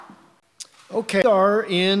Okay, we are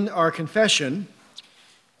in our confession,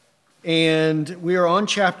 and we are on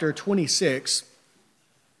chapter 26.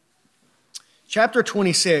 Chapter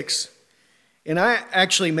 26, and I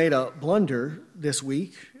actually made a blunder this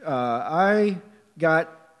week. I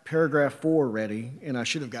got paragraph 4 ready, and I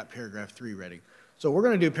should have got paragraph 3 ready. So we're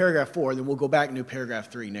going to do paragraph 4, then we'll go back and do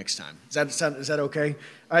paragraph 3 next time. Is that okay?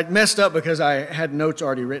 I messed up because I had notes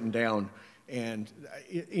already written down, and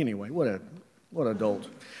anyway, what a dolt.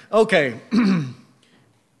 Okay,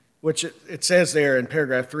 which it says there in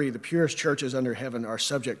paragraph 3, the purest churches under heaven are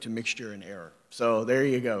subject to mixture and error. So there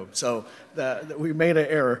you go. So we made an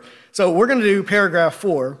error. So we're going to do paragraph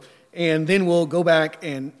 4, and then we'll go back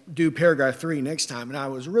and do paragraph 3 next time. And I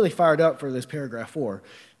was really fired up for this paragraph 4.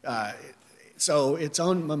 So it's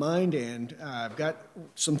on my mind, and I've got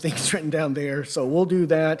some things written down there. So we'll do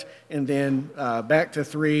that, and then back to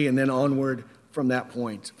 3, and then onward from that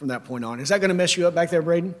point on. Is that going to mess you up back there,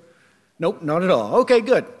 Braden? Nope, not at all. Okay,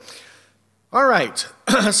 good. All right.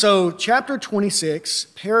 So chapter 26,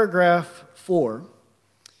 paragraph 4.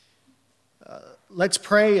 Let's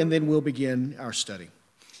pray, and then we'll begin our study.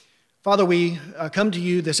 Father, we come to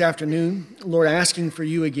you this afternoon, Lord, asking for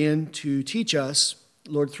you again to teach us,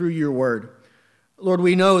 Lord, through your word. Lord,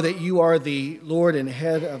 we know that you are the Lord and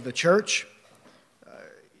head of the church.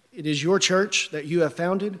 It is your church that you have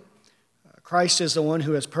founded. Christ is the one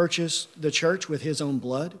who has purchased the church with his own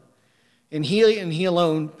blood, and he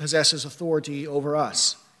alone possesses authority over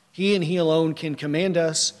us. He and he alone can command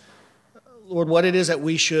us, Lord, what it is that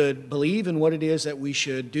we should believe and what it is that we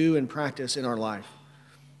should do and practice in our life.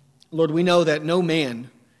 Lord, we know that no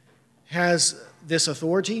man has this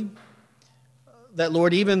authority, that,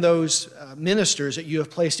 Lord, even those ministers that you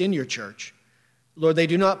have placed in your church, Lord, they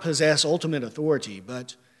do not possess ultimate authority,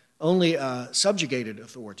 but only subjugated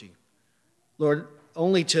authority. Lord,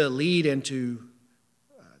 only to lead and to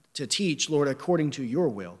teach, Lord, according to your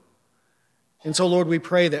will. And so, Lord, we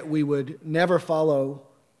pray that we would never follow,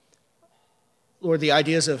 Lord, the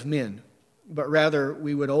ideas of men, but rather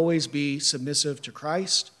we would always be submissive to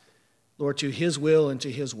Christ, Lord, to his will and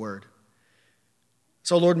to his word.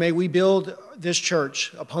 So, Lord, may we build this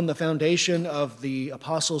church upon the foundation of the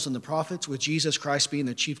apostles and the prophets, with Jesus Christ being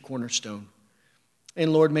the chief cornerstone.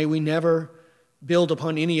 And, Lord, may we never build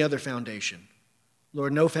upon any other foundation.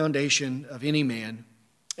 Lord, no foundation of any man.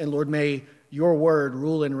 And, Lord, may your word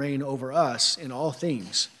rule and reign over us in all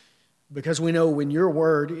things, because we know when your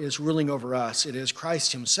word is ruling over us, it is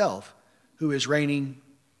Christ himself who is reigning,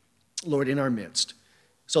 Lord, in our midst.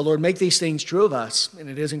 So, Lord, make these things true of us, and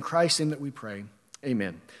it is in Christ's name that we pray.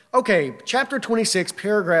 Amen. Okay, chapter 26,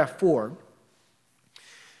 paragraph 4.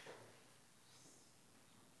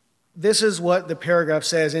 This is what the paragraph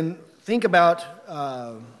says, and think about,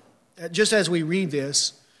 just as we read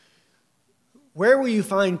this, where will you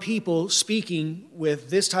find people speaking with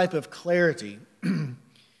this type of clarity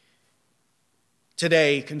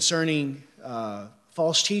today concerning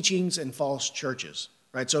false teachings and false churches,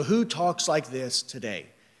 right? So who talks like this today?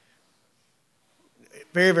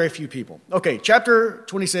 Very, very few people. Okay, chapter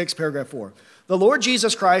 26, paragraph 4. The Lord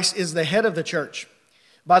Jesus Christ is the head of the church.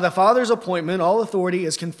 By the Father's appointment, all authority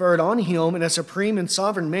is conferred on him in a supreme and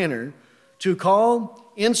sovereign manner to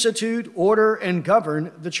call, institute, order, and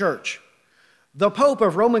govern the church. The Pope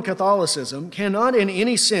of Roman Catholicism cannot in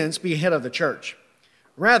any sense be head of the church.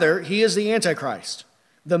 Rather, he is the antichrist,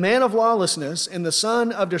 the man of lawlessness and the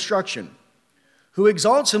son of destruction, who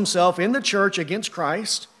exalts himself in the church against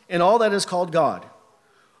Christ and all that is called God.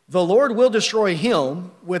 The Lord will destroy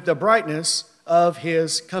him with the brightness of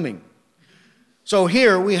his coming. So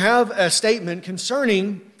here we have a statement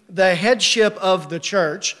concerning the headship of the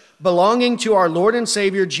church belonging to our Lord and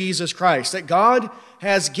Savior Jesus Christ, that God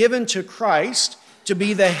has given to Christ to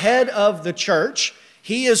be the head of the church.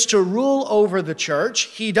 He is to rule over the church.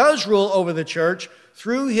 He does rule over the church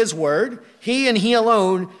through his word. He and he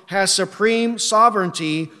alone has supreme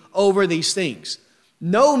sovereignty over these things.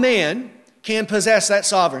 No man can possess that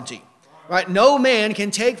sovereignty, right? No man can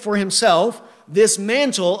take for himself this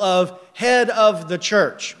mantle of head of the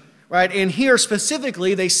church, right? And here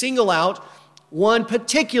specifically, they single out one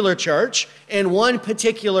particular church and one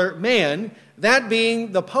particular man, that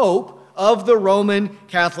being the Pope of the Roman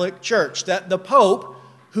Catholic Church, that the Pope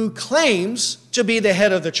who claims to be the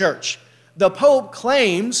head of the church. The Pope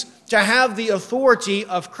claims to have the authority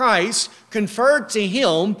of Christ conferred to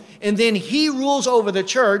him, and then he rules over the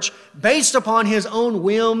church based upon his own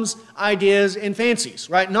whims, ideas, and fancies,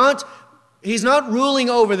 right? He's not ruling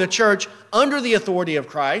over the church under the authority of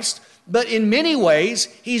Christ, but in many ways,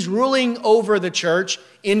 he's ruling over the church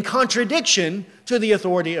in contradiction to the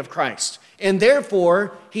authority of Christ. And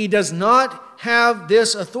therefore, he does not have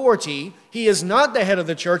this authority. He is not the head of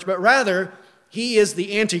the church, but rather he is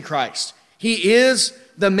the antichrist. He is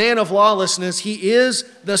the man of lawlessness. He is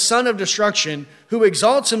the son of destruction who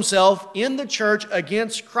exalts himself in the church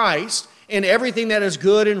against Christ and everything that is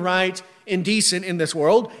good and right and decent in this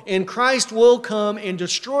world. And Christ will come and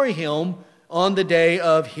destroy him on the day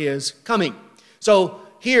of his coming. So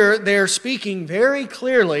here they're speaking very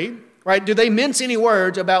clearly, right? Do they mince any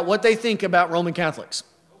words about what they think about Roman Catholics?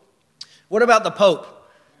 What about the Pope?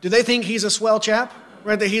 Do they think he's a swell chap,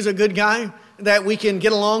 right? That he's a good guy, that we can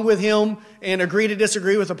get along with him and agree to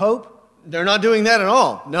disagree with the Pope? They're not doing that at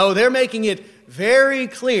all. No, they're making it very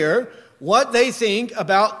clear what they think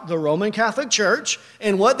about the Roman Catholic Church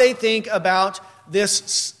and what they think about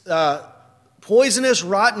this poisonous,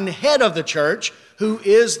 rotten head of the church, who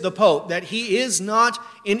is the Pope, that he is not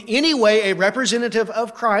in any way a representative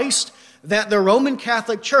of Christ, that the Roman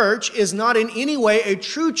Catholic Church is not in any way a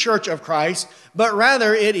true church of Christ, but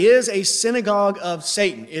rather it is a synagogue of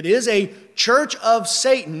Satan. It is a church of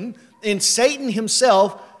Satan, and Satan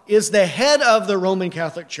himself is the head of the Roman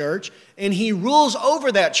Catholic Church, and he rules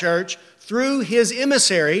over that church through his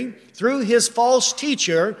emissary, through his false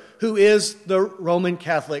teacher, who is the Roman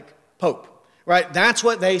Catholic Pope. Right? That's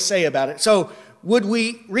what they say about it. So would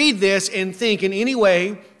we read this and think in any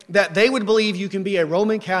way that they would believe you can be a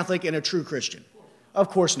Roman Catholic and a true Christian? Of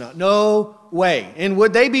course not. No way. And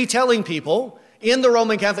would they be telling people in the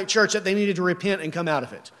Roman Catholic Church that they needed to repent and come out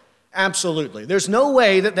of it? Absolutely. There's no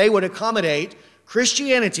way that they would accommodate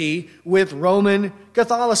Christianity with Roman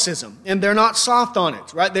Catholicism. And they're not soft on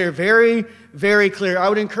it, right? They're very, very clear. I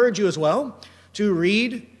would encourage you as well to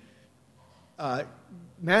read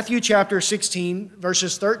Matthew chapter 16,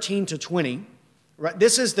 verses 13 to 20. Right?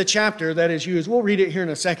 This is the chapter that is used. We'll read it here in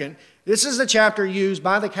a second. This is the chapter used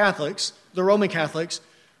by the Catholics, the Roman Catholics,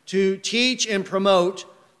 to teach and promote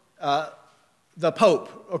the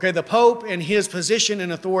Pope. Okay, the Pope and his position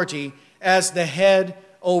and authority as the head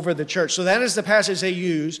over the church. So that is the passage they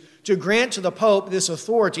use to grant to the Pope this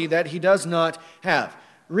authority that he does not have.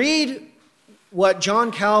 Read what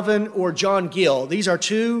John Calvin or John Gill, these are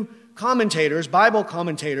two commentators, Bible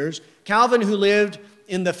commentators, Calvin who lived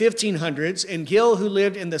in the 1500s and Gill who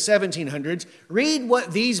lived in the 1700s. Read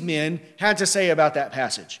what these men had to say about that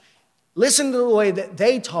passage. Listen to the way that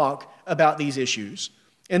they talk about these issues,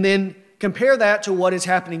 and then compare that to what is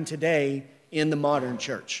happening today in the modern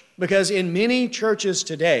church. Because in many churches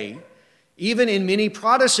today, even in many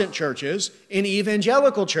Protestant churches, in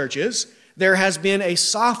evangelical churches, there has been a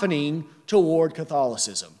softening toward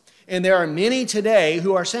Catholicism. And there are many today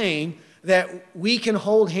who are saying that we can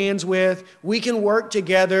hold hands with, we can work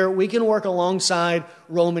together, we can work alongside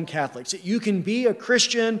Roman Catholics. That you can be a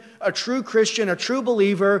Christian, a true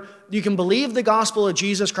believer, you can believe the gospel of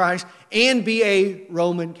Jesus Christ and be a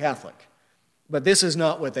Roman Catholic. But this is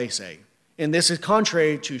not what they say. And this is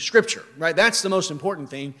contrary to Scripture, right? That's the most important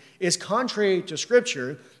thing, is contrary to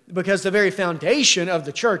Scripture, because the very foundation of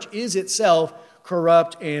the church is itself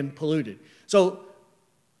corrupt and polluted. So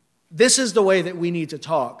this is the way that we need to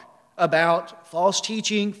talk about false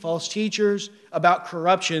teaching, false teachers, about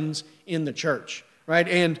corruptions in the church, right?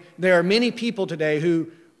 And there are many people today who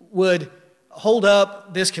would hold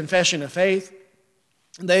up this confession of faith.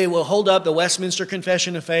 They will hold up the Westminster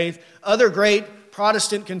Confession of Faith, other great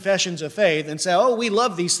Protestant confessions of faith, and say, oh, we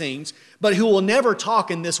love these things, but who will never talk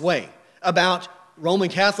in this way about Roman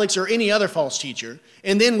Catholics or any other false teacher.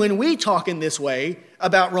 And then when we talk in this way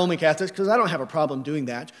about Roman Catholics, because I don't have a problem doing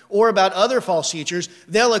that, or about other false teachers,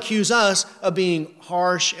 they'll accuse us of being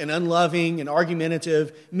harsh and unloving and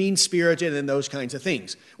argumentative, mean-spirited, and those kinds of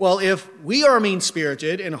things. Well, if we are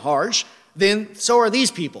mean-spirited and harsh, then so are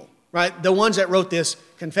these people, right? The ones that wrote this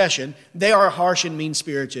confession, they are harsh and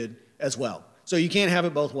mean-spirited as well. So you can't have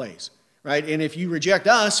it both ways, right? And if you reject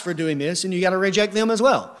us for doing this, then you got to reject them as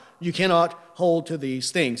well. You cannot hold to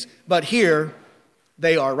these things. But here,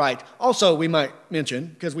 they are right. Also, we might mention,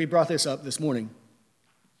 because we brought this up this morning,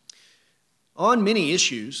 on many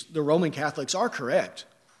issues, the Roman Catholics are correct,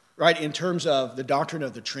 right, in terms of the doctrine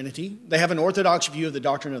of the Trinity. They have an orthodox view of the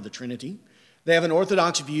doctrine of the Trinity. They have an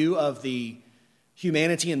orthodox view of the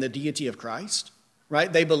humanity and the deity of Christ,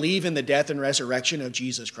 right? They believe in the death and resurrection of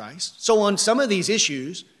Jesus Christ. So on some of these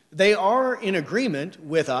issues, they are in agreement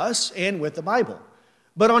with us and with the Bible.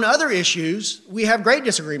 But on other issues, we have great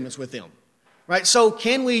disagreements with them, right? So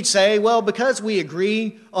can we say, well, because we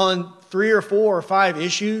agree on 3 or 4 or 5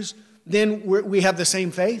 issues, then we have the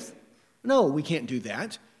same faith? No, we can't do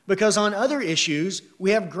that. Because on other issues,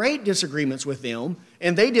 we have great disagreements with them,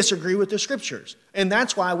 and they disagree with the Scriptures. And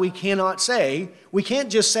that's why we can't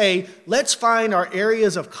just say, let's find our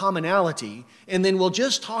areas of commonality, and then we'll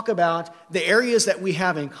just talk about the areas that we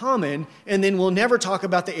have in common, and then we'll never talk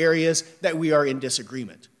about the areas that we are in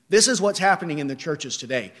disagreement. This is what's happening in the churches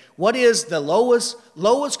today. What is the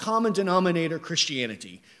lowest common denominator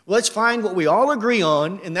Christianity? Let's find what we all agree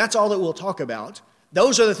on, and that's all that we'll talk about.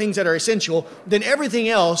 Those are the things that are essential. Then everything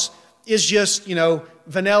else is just,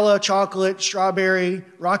 vanilla, chocolate, strawberry,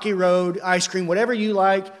 Rocky Road, ice cream, whatever you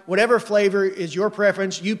like, whatever flavor is your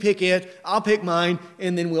preference, you pick it, I'll pick mine,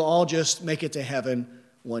 and then we'll all just make it to heaven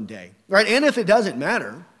one day. Right? And if it doesn't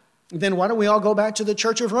matter, then why don't we all go back to the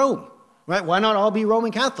Church of Rome? Right? Why not all be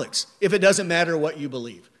Roman Catholics if it doesn't matter what you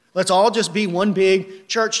believe? Let's all just be one big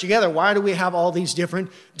church together. Why do we have all these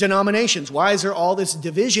different denominations? Why is there all this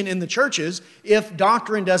division in the churches if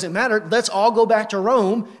doctrine doesn't matter? Let's all go back to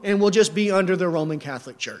Rome and we'll just be under the Roman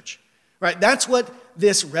Catholic Church. Right? That's what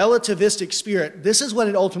this relativistic spirit, this is what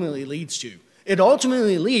it ultimately leads to. It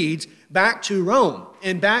ultimately leads back to Rome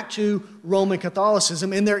and back to Roman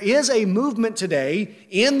Catholicism. And there is a movement today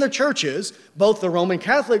in the churches, both the Roman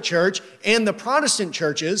Catholic Church and the Protestant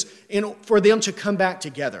churches, for them to come back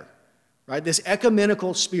together. Right? This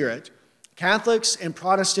ecumenical spirit, Catholics and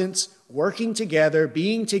Protestants working together,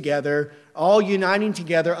 being together, all uniting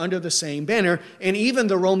together under the same banner. And even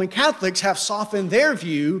the Roman Catholics have softened their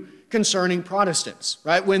view concerning Protestants,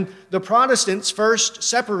 right? When the Protestants first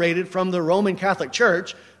separated from the Roman Catholic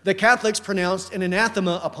Church, the Catholics pronounced an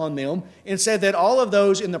anathema upon them and said that all of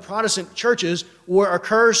those in the Protestant churches were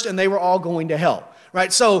accursed and they were all going to hell,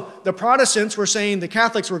 right? So the Protestants were saying the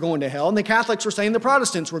Catholics were going to hell, and the Catholics were saying the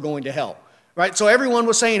Protestants were going to hell, right? So everyone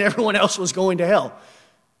was saying everyone else was going to hell.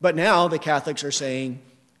 But now the Catholics are saying,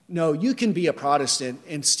 no, you can be a Protestant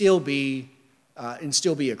and still be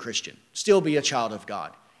a Christian, still be a child of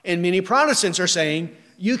God. And many Protestants are saying,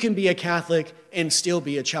 you can be a Catholic and still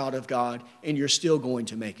be a child of God, and you're still going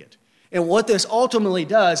to make it. And what this ultimately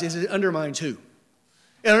does is it undermines who?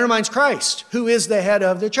 It undermines Christ, who is the head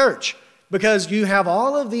of the church. Because you have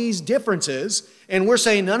all of these differences, and we're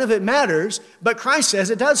saying none of it matters, but Christ says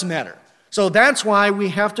it does matter. So that's why we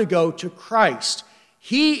have to go to Christ.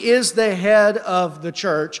 He is the head of the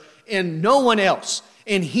church and no one else.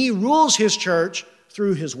 And he rules his church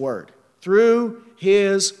through his word, through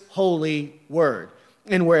his holy word.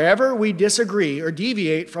 And wherever we disagree or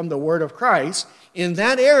deviate from the word of Christ, in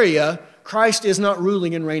that area, Christ is not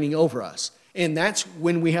ruling and reigning over us. And that's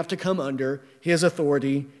when we have to come under his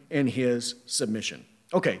authority and his submission.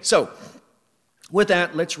 Okay, so with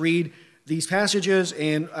that, let's read these passages,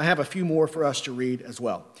 and I have a few more for us to read as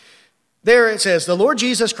well. There it says, the Lord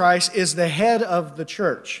Jesus Christ is the head of the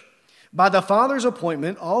church. By the Father's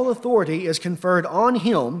appointment, all authority is conferred on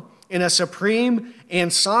him in a supreme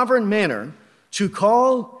and sovereign manner to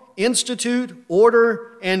call, institute,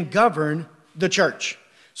 order, and govern the church.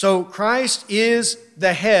 So Christ is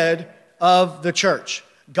the head of the church.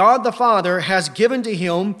 God the Father has given to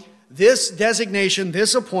him this designation,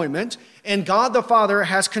 this appointment, and God the Father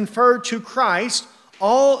has conferred to Christ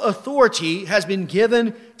all authority has been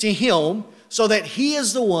given to him so that he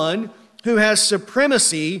is the one who has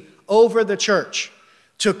supremacy over the church.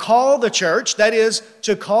 To call the church, that is,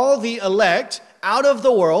 to call the elect out of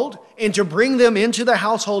the world and to bring them into the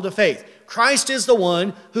household of faith. Christ is the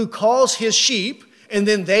one who calls his sheep, and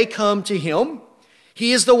then they come to him.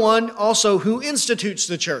 He is the one also who institutes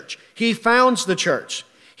the church. He founds the church.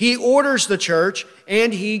 He orders the church,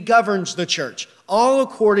 and he governs the church, all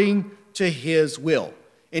according to his will.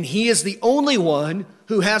 And he is the only one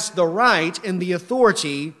who has the right and the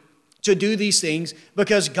authority to do these things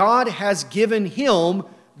because God has given him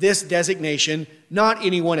this designation, not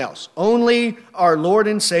anyone else. Only our Lord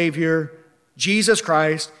and Savior, Jesus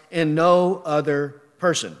Christ, and no other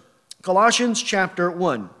person. Colossians chapter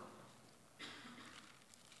 1.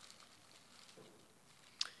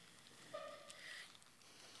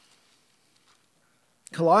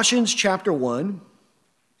 Colossians chapter 1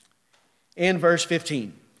 and verse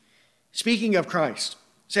 15. Speaking of Christ,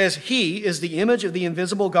 says, he is the image of the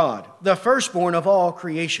invisible God, the firstborn of all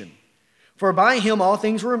creation. For by him all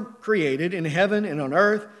things were created in heaven and on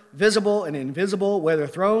earth, visible and invisible, whether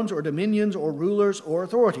thrones or dominions or rulers or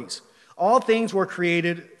authorities. All things were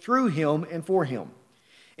created through him and for him.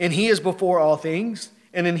 And he is before all things,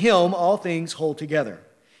 and in him all things hold together.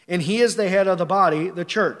 And he is the head of the body, the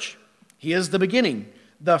church. He is the beginning,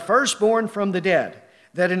 the firstborn from the dead,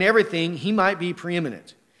 that in everything he might be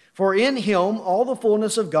preeminent. For in him all the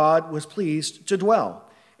fullness of God was pleased to dwell,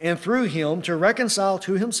 and through him to reconcile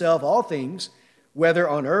to himself all things, whether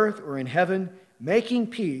on earth or in heaven, making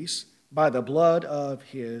peace by the blood of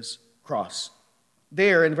his cross.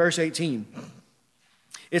 There in verse 18,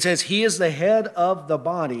 it says, he is the head of the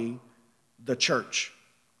body, the church.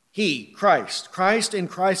 He, Christ and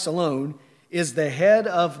Christ alone, is the head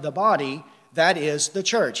of the body, that is the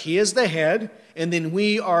church. He is the head, and then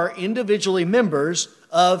we are individually members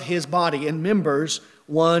of his body and members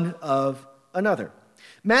one of another.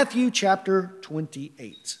 Matthew chapter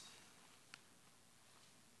 28.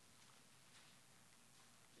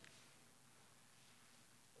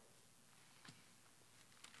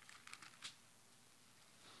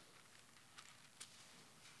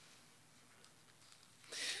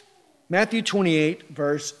 Matthew 28,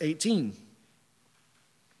 verse 18.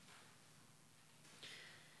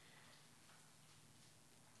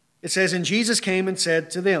 It says, and Jesus came and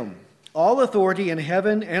said to them, all authority in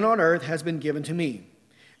heaven and on earth has been given to me.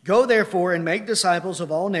 Go therefore and make disciples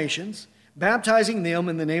of all nations, baptizing them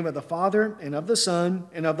in the name of the Father and of the Son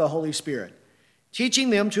and of the Holy Spirit, teaching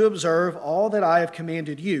them to observe all that I have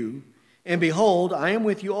commanded you. And behold, I am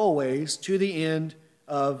with you always to the end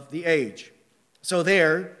of the age. So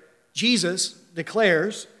there, Jesus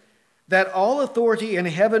declares that all authority in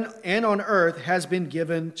heaven and on earth has been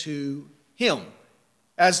given to him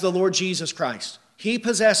as the Lord Jesus Christ. He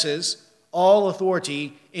possesses all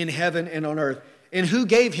authority in heaven and on earth. And who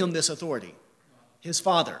gave him this authority? His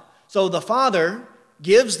Father. So the Father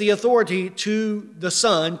gives the authority to the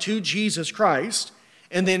Son, to Jesus Christ,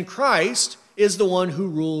 and then Christ is the one who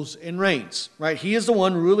rules and reigns, right? He is the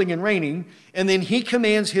one ruling and reigning, and then he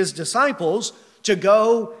commands his disciples to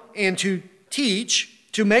go and to teach,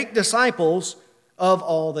 to make disciples of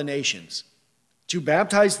all the nations, to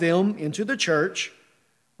baptize them into the church,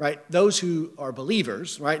 right? Those who are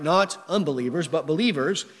believers, right? Not unbelievers, but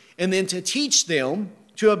believers, and then to teach them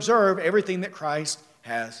to observe everything that Christ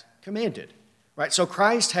has commanded, right? So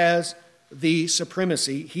Christ has the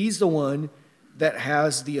supremacy. He's the one that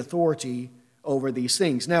has the authority over these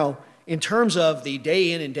things. Now, in terms of the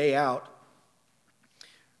day in and day out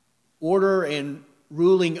order and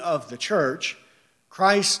ruling of the church,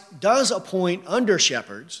 Christ does appoint under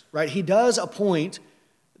shepherds, right? He does appoint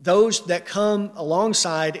those that come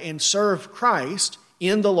alongside and serve Christ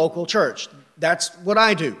in the local church. That's what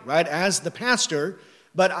I do, right, as the pastor,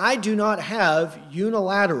 but I do not have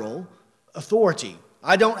unilateral authority.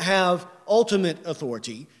 I don't have ultimate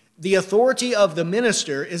authority. The authority of the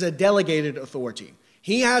minister is a delegated authority.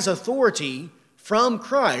 He has authority from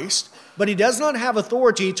Christ, but he does not have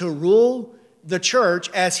authority to rule the church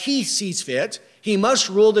as he sees fit. He must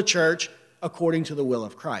rule the church according to the will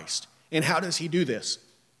of Christ. And how does he do this?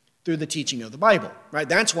 Through the teaching of the Bible, right?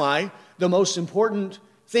 That's why the most important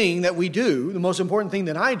thing that we do, the most important thing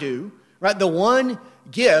that I do, right? The one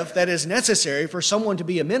gift that is necessary for someone to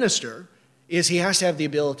be a minister is he has to have the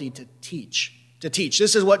ability to teach.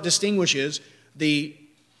 This is what distinguishes the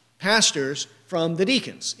pastors from the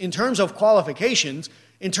deacons. In terms of qualifications,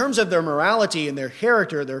 in terms of their morality and their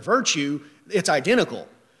character, their virtue, it's identical.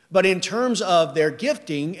 But in terms of their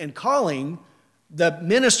gifting and calling, the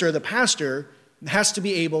minister, the pastor, has to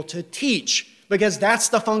be able to teach, because that's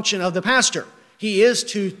the function of the pastor. He is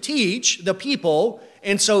to teach the people,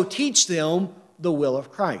 and so teach them the will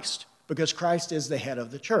of Christ, because Christ is the head of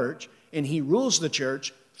the church, and he rules the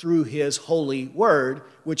church through his holy word,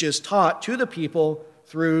 which is taught to the people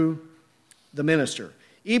through the minister.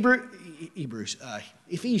 Ephesians,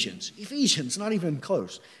 not even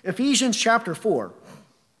close. Ephesians chapter 4.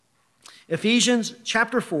 Ephesians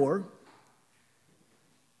chapter 4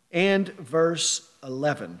 and verse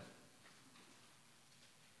 11.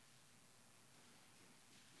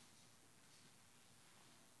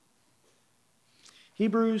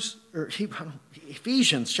 Ephesians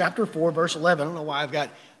chapter 4, verse 11. I don't know why I've got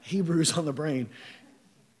Hebrews on the brain.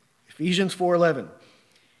 Ephesians 4:11.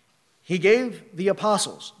 He gave the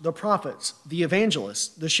apostles, the prophets, the evangelists,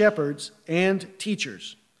 the shepherds, and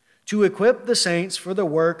teachers to equip the saints for the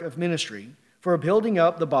work of ministry, for building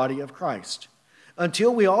up the body of Christ,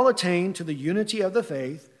 until we all attain to the unity of the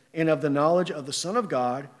faith and of the knowledge of the Son of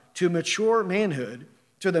God, to mature manhood,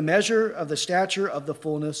 to the measure of the stature of the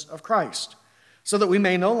fullness of Christ, so that we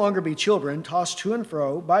may no longer be children, tossed to and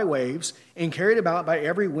fro by waves and carried about by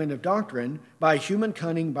every wind of doctrine, by human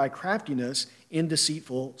cunning, by craftiness in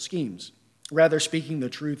deceitful schemes. Rather, speaking the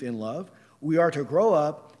truth in love, we are to grow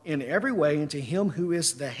up in every way into him who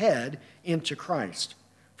is the head, into Christ,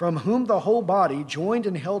 from whom the whole body, joined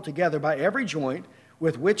and held together by every joint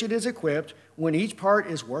with which it is equipped, when each part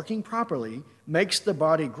is working properly, makes the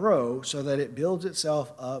body grow so that it builds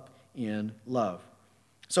itself up in love.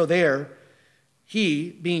 So there, he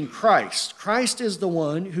being Christ is the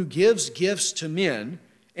one who gives gifts to men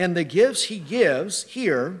And the gifts he gives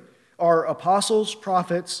here are apostles,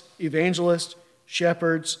 prophets, evangelists,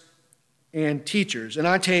 shepherds, and teachers. And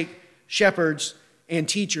I take shepherds and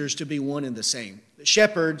teachers to be one and the same. The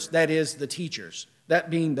shepherds, that is the teachers, that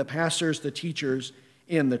being the pastors, the teachers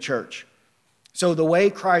in the church. So the way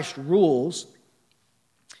Christ rules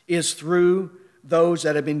is through those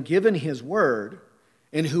that have been given his word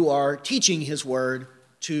and who are teaching his word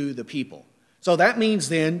to the people. So that means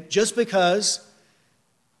then, just because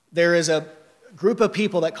there is a group of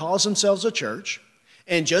people that calls themselves a church,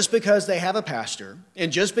 and just because they have a pastor,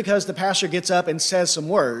 and just because the pastor gets up and says some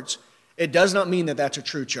words, it does not mean that that's a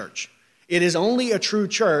true church. It is only a true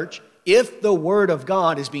church if the word of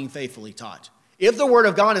God is being faithfully taught. If the word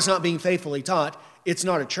of God is not being faithfully taught, it's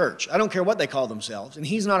not a church. I don't care what they call themselves. And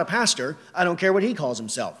he's not a pastor. I don't care what he calls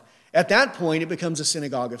himself. At that point, it becomes a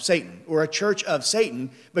synagogue of Satan, or a church of Satan,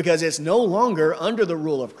 because it's no longer under the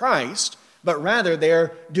rule of Christ, but rather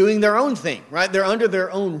they're doing their own thing, right? They're under their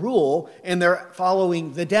own rule, and they're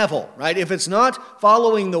following the devil, right? If it's not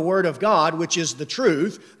following the word of God, which is the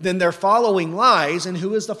truth, then they're following lies, and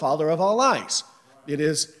who is the father of all lies? It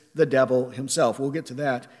is the devil himself. We'll get to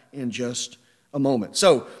that in just a moment.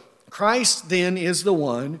 So Christ then is the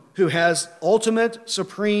one who has ultimate,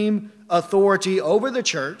 supreme authority over the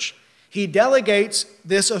church. He delegates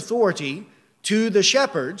this authority to the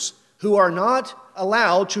shepherds, who are not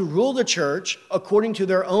allowed to rule the church according to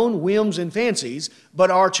their own whims and fancies,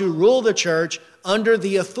 but are to rule the church under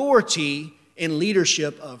the authority and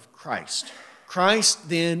leadership of Christ. Christ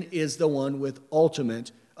then is the one with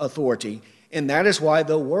ultimate authority, and that is why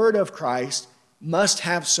the word of Christ must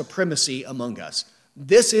have supremacy among us.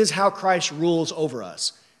 This is how Christ rules over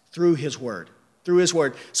us, through his word. Through his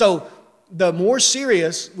word. So the more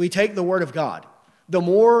serious we take the word of God, the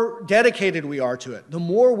more dedicated we are to it, the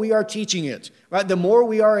more we are teaching it, right? The more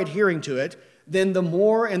we are adhering to it, then the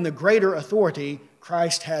more and the greater authority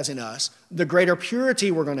Christ has in us, the greater purity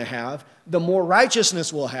we're going to have, the more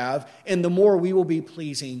righteousness we'll have, and the more we will be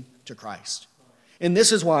pleasing to Christ. And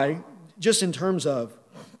this is why, just in terms of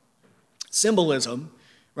symbolism,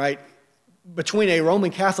 right, between a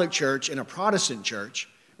Roman Catholic church and a Protestant church,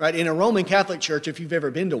 right? In a Roman Catholic church, if you've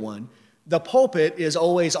ever been to one, the pulpit is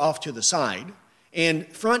always off to the side. And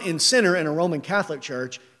front and center in a Roman Catholic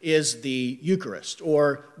church is the Eucharist,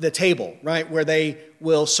 or the table, right, where they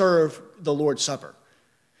will serve the Lord's Supper.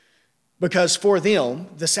 Because for them,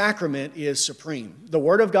 the sacrament is supreme. The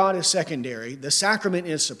Word of God is secondary. The sacrament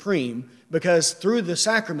is supreme, because through the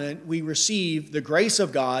sacrament, we receive the grace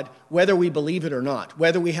of God, whether we believe it or not.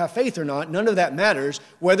 Whether we have faith or not, none of that matters.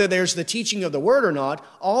 Whether there's the teaching of the Word or not,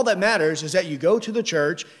 all that matters is that you go to the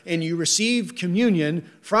church and you receive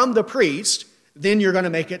communion from the priest. Then you're going to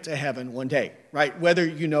make it to heaven one day, right? Whether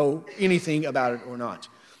you know anything about it or not.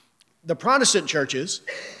 The Protestant churches,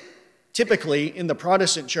 typically in the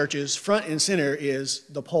Protestant churches, front and center is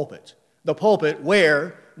the pulpit. The pulpit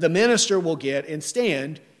where the minister will get and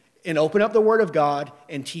stand and open up the Word of God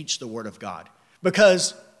and teach the Word of God.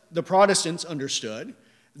 Because the Protestants understood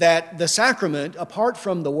that the sacrament, apart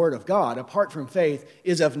from the Word of God, apart from faith,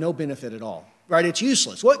 is of no benefit at all, right? It's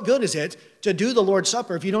useless. What good is it to do the Lord's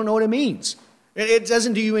Supper if you don't know what it means? It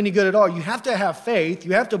doesn't do you any good at all. You have to have faith,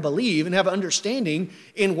 you have to believe and have understanding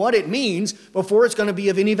in what it means before it's going to be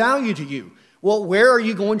of any value to you. Well, where are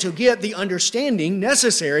you going to get the understanding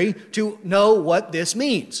necessary to know what this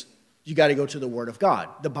means? You got to go to the Word of God.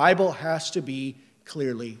 The Bible has to be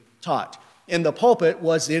clearly taught. And the pulpit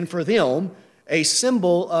was then for them a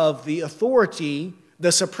symbol of the authority,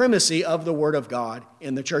 the supremacy of the Word of God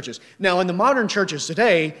in the churches. Now, in the modern churches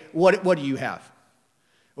today, what do you have?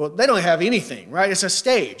 Well, they don't have anything, right? It's a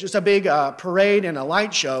stage. It's a big parade and a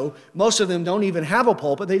light show. Most of them don't even have a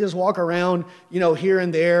pulpit. They just walk around, here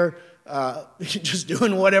and there, just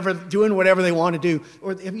doing whatever they want to do.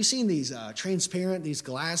 Or have you seen these transparent, these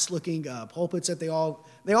glass-looking pulpits that they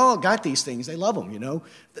all got these things. They love them,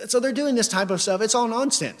 So they're doing this type of stuff. It's all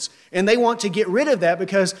nonsense. And they want to get rid of that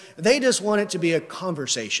because they just want it to be a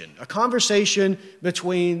conversation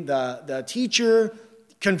between the teacher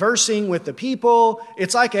conversing with the people.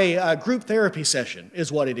 It's like a group therapy session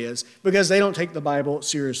is what it is, because they don't take the Bible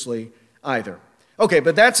seriously either. Okay,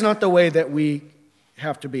 but that's not the way that we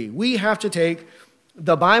have to be. We have to take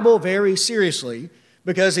the Bible very seriously,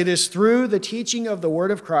 because it is through the teaching of the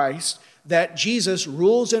Word of Christ that Jesus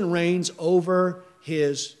rules and reigns over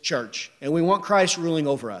his church. And we want Christ ruling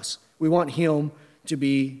over us. We want him to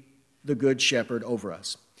be the good shepherd over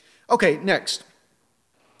us. Okay, next,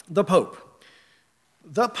 the Pope.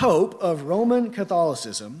 The Pope of Roman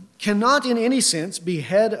Catholicism cannot in any sense be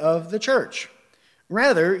head of the church.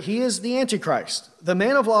 Rather, he is the antichrist, the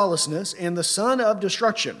man of lawlessness and the son of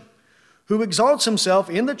destruction, who exalts himself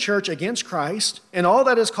in the church against Christ and all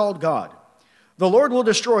that is called God. The Lord will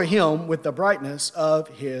destroy him with the brightness of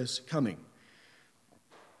his coming.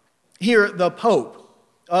 Here, the Pope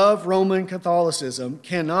of Roman Catholicism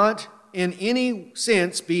cannot in any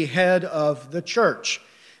sense be head of the church.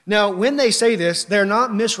 Now, when they say this, they're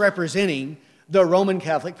not misrepresenting the Roman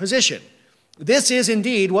Catholic position. This is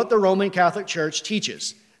indeed what the Roman Catholic Church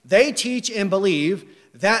teaches. They teach and believe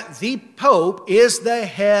that the Pope is the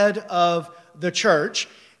head of the church,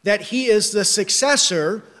 that he is the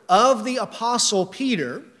successor of the Apostle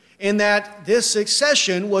Peter, and that this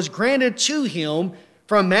succession was granted to him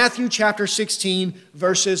from Matthew chapter 16,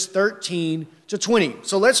 verses 13 to 20.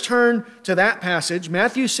 So let's turn to that passage,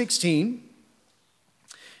 Matthew 16,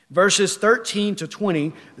 verses 13 to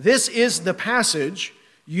 20. This is the passage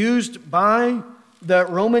used by the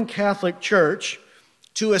Roman Catholic Church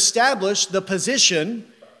to establish the position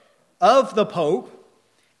of the Pope.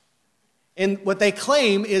 And what they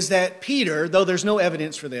claim is that Peter, though there's no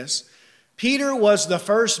evidence for this, Peter was the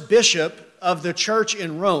first bishop of the church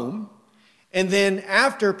in Rome. And then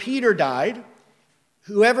after Peter died,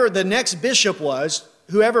 whoever the next bishop was,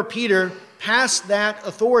 whoever Peter passed that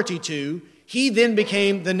authority to, he then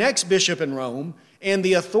became the next bishop in Rome, and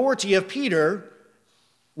the authority of Peter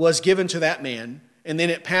was given to that man. And then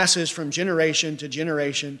it passes from generation to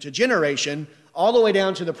generation to generation, all the way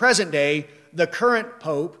down to the present day. The current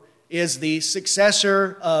pope is the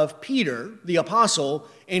successor of Peter, the apostle,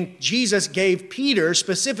 and Jesus gave Peter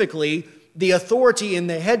specifically the authority in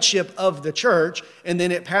the headship of the church, and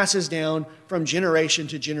then it passes down from generation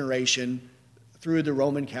to generation through the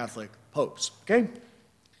Roman Catholic popes. Okay?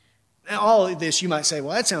 Now, all of this, you might say,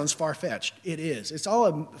 well, that sounds far-fetched. It is. It's all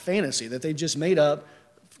a fantasy that they just made up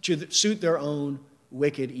to suit their own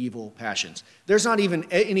wicked, evil passions. There's not even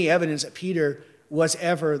any evidence that Peter was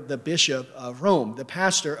ever the bishop of Rome, the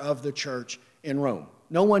pastor of the church in Rome.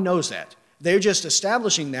 No one knows that. They're just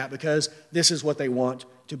establishing that because this is what they want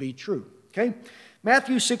to be true. Okay?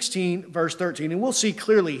 Matthew 16, verse 13, and we'll see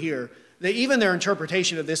clearly here that even their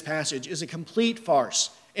interpretation of this passage is a complete farce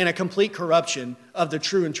and a complete corruption of the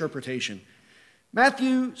true interpretation.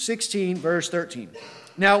 Matthew 16, verse 13.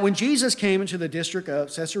 Now, when Jesus came into the district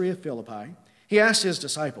of Caesarea Philippi, he asked his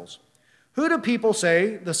disciples, "Who do people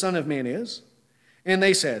say the Son of Man is?" And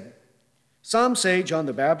they said, "Some say John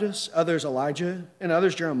the Baptist, others Elijah, and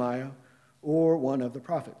others Jeremiah, or one of the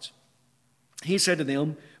prophets." He said to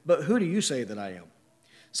them, "But who do you say that I am?"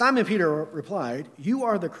 Simon Peter replied, "You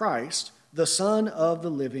are the Christ, the Son of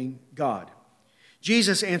the living God."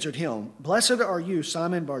 Jesus answered him, "Blessed are you,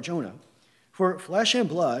 Simon Bar-Jonah, for flesh and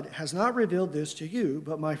blood has not revealed this to you,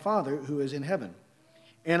 but my Father who is in heaven.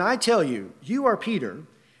 And I tell you, you are Peter,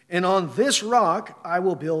 and on this rock I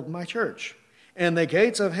will build my church, and the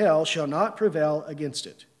gates of hell shall not prevail against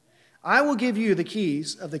it. I will give you the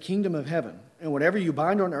keys of the kingdom of heaven, and whatever you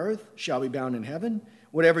bind on earth shall be bound in heaven,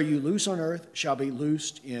 whatever you loose on earth shall be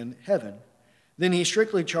loosed in heaven." Then he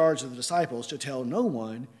strictly charged the disciples to tell no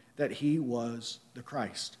one that he was the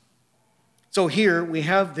Christ. So here we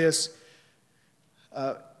have this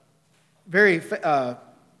very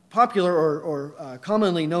popular or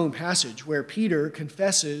commonly known passage where Peter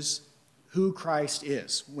confesses who Christ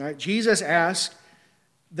is. Right? Jesus asked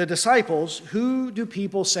the disciples, "Who do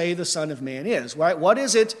people say the Son of Man is?" Right? What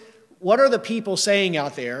is it? What are the people saying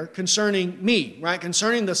out there concerning me? Right?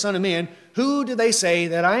 Concerning the Son of Man, who do they say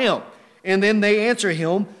that I am? And then they answer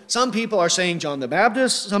him. Some people are saying John the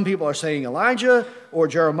Baptist. Some people are saying Elijah or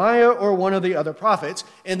Jeremiah or one of the other prophets.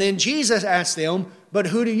 And then Jesus asks them, "But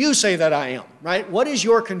who do you say that I am?" Right? What is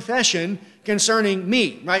your confession concerning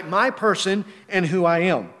me? Right? My person and who I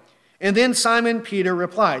am. And then Simon Peter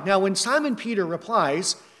replied. Now, when Simon Peter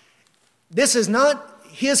replies, this is not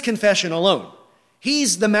his confession alone.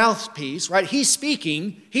 He's the mouthpiece, right? He's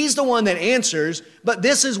speaking. He's the one that answers. But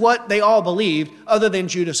this is what they all believed, other than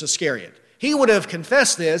Judas Iscariot. He would have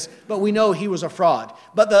confessed this, but we know he was a fraud.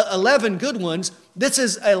 But the 11 good ones, this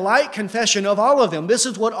is a light confession of all of them. This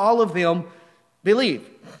is what all of them believe.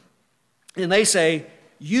 And they say,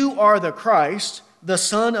 "You are the Christ, the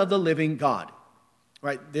Son of the living God."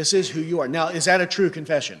 Right? This is who you are. Now, is that a true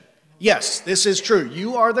confession? Yes, this is true.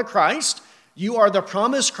 You are the Christ. You are the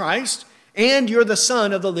promised Christ. And you're the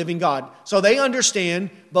Son of the living God. So they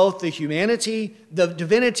understand both the humanity, the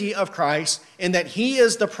divinity of Christ, and that he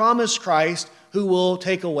is the promised Christ who will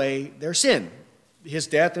take away their sin, his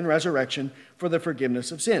death and resurrection for the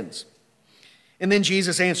forgiveness of sins. And then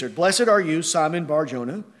Jesus answered, "Blessed are you, Simon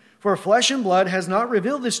Bar-Jonah, for flesh and blood has not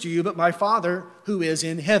revealed this to you, but my Father who is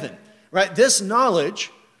in heaven." Right? This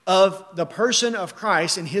knowledge of the person of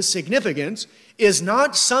Christ and his significance is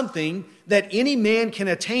not something that any man can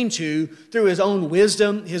attain to through his own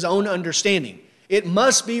wisdom, his own understanding. It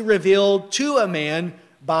must be revealed to a man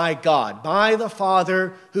by God, by the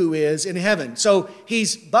Father who is in heaven. So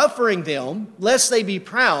he's buffering them lest they be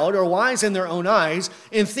proud or wise in their own eyes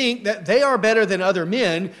and think that they are better than other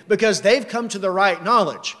men because they've come to the right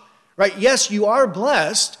knowledge. Right? Yes, you are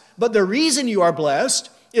blessed, but the reason you are blessed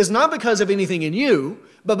is not because of anything in you,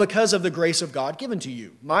 but because of the grace of God given to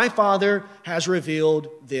you. My Father has revealed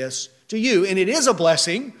this to you, and it is a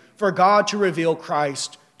blessing for God to reveal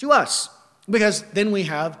Christ to us, because then we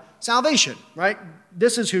have salvation, right?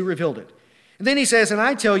 This is who revealed it. And then he says, and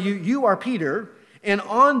I tell you, you are Peter, and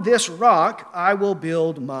on this rock I will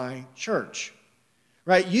build my church.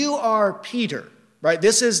 Right? You are Peter, right?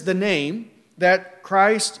 This is the name that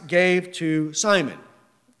Christ gave to Simon,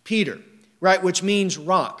 Peter, right? Which means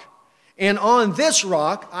rock. And on this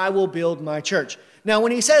rock I will build my church. Now,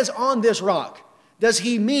 when he says on this rock, does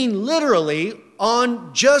he mean literally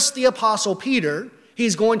on just the apostle Peter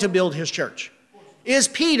he's going to build his church? Is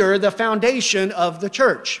Peter the foundation of the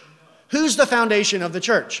church? Who's the foundation of the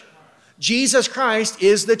church? Jesus Christ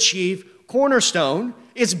is the chief cornerstone.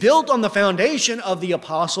 It's built on the foundation of the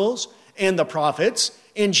apostles and the prophets,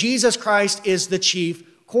 and Jesus Christ is the chief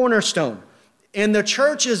cornerstone. And the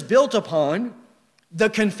church is built upon the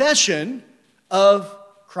confession of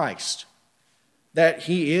Christ, that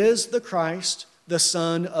he is the Christ, the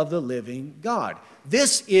Son of the living God.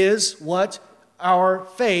 This is what our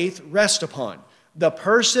faith rests upon, the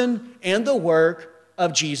person and the work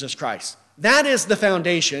of Jesus Christ. That is the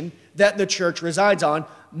foundation that the church resides on,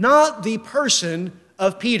 not the person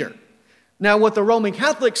of Peter. Now, what the Roman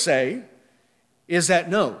Catholics say is that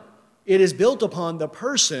no, it is built upon the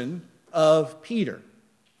person of Peter.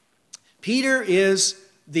 Peter is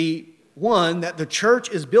the one that the church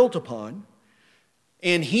is built upon,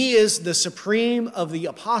 and he is the supreme of the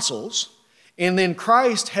apostles. And then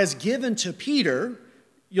Christ has given to Peter,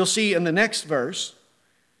 you'll see in the next verse,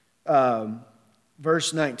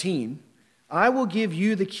 verse 19, I will give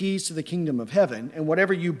you the keys to the kingdom of heaven, and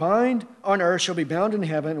whatever you bind on earth shall be bound in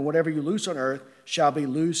heaven, and whatever you loose on earth shall be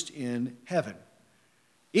loosed in heaven.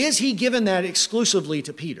 Is he given that exclusively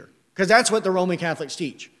to Peter? Because that's what the Roman Catholics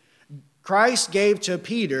teach. Christ gave to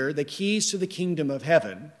Peter the keys to the kingdom of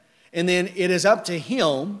heaven, and then it is up to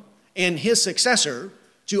him and his successor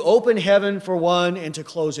to open heaven for one and to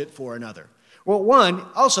close it for another. Well, one,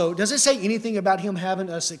 also, does it say anything about him having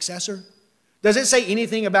a successor? Does it say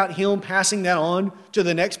anything about him passing that on to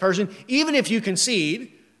the next person? Even if you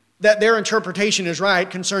concede that their interpretation is right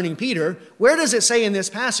concerning Peter, where does it say in this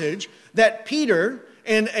passage that Peter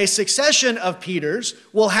and a succession of Peters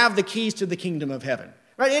will have the keys to the kingdom of heaven?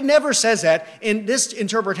 Right? It never says that, and this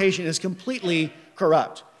interpretation is completely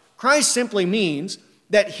corrupt. Christ simply means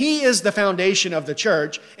that he is the foundation of the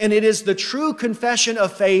church, and it is the true confession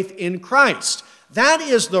of faith in Christ. That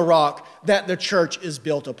is the rock that the church is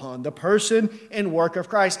built upon, the person and work of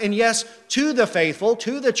Christ. And yes, to the faithful,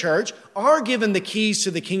 to the church, are given the keys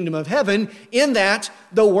to the kingdom of heaven, in that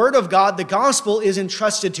the word of God, the gospel, is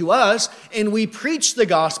entrusted to us, and we preach the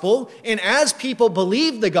gospel, and as people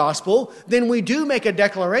believe the gospel, then we do make a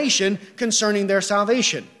declaration concerning their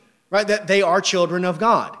salvation, right? That they are children of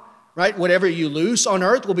God, right? Whatever you loose on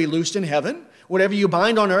earth will be loosed in heaven. Whatever you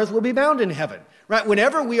bind on earth will be bound in heaven. Right?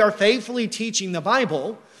 Whenever we are faithfully teaching the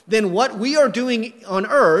Bible, then what we are doing on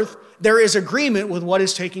earth, there is agreement with what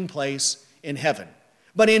is taking place in heaven.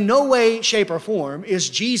 But in no way, shape, or form is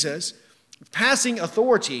Jesus passing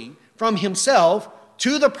authority from himself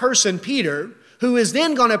to the person Peter, who is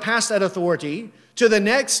then going to pass that authority to the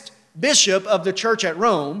next bishop of the church at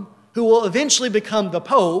Rome, who will eventually become the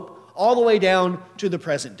Pope, all the way down to the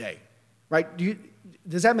present day. Right?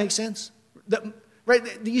 Does that make sense?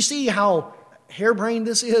 Right? Do you see how harebrained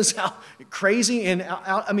this is, how crazy and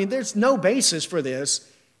I mean, there's no basis for this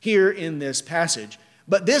here in this passage.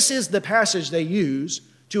 But this is the passage they use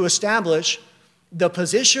to establish the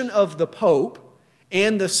position of the Pope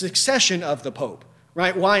and the succession of the Pope,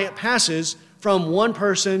 right? Why it passes from one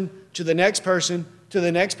person to the next person to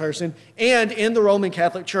the next person. And in the Roman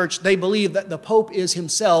Catholic Church, they believe that the Pope is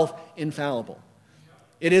himself infallible.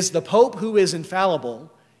 It is the Pope who is infallible.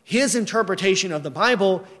 His interpretation of the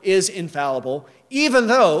Bible is infallible, even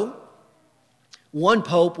though one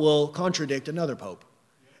pope will contradict another pope.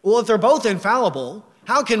 Well, if they're both infallible,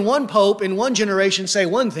 how can one pope in one generation say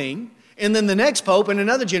one thing, and then the next pope in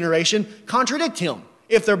another generation contradict him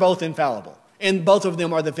if they're both infallible, and both of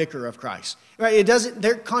them are the vicar of Christ? Right?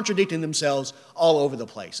 They're contradicting themselves all over the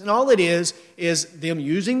place. And all it is them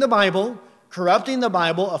using the Bible, corrupting the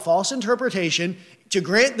Bible, a false interpretation, to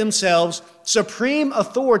grant themselves supreme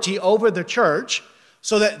authority over the church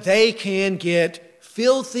so that they can get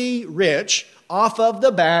filthy rich off of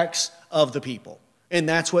the backs of the people. And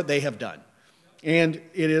that's what they have done. And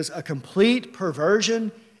it is a complete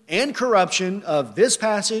perversion and corruption of this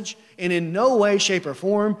passage, and in no way, shape, or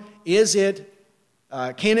form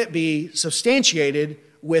can it be substantiated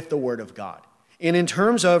with the Word of God. And in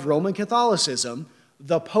terms of Roman Catholicism,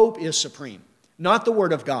 the Pope is supreme, not the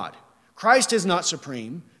Word of God. Christ is not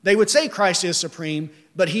supreme. They would say Christ is supreme,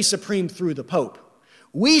 but he's supreme through the Pope.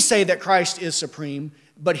 We say that Christ is supreme,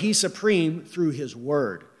 but he's supreme through his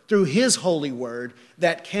Word, through his holy Word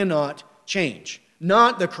that cannot change,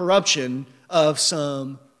 not the corruption of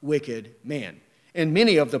some wicked man. And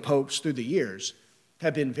many of the popes through the years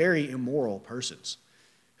have been very immoral persons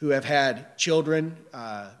who have had children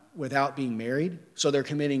without being married. So they're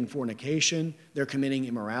committing fornication, they're committing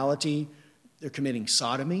immorality, they're committing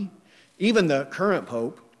sodomy. Even the current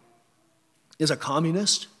pope is a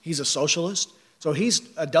communist, he's a socialist. So he's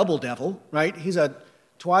a double devil, right? He's a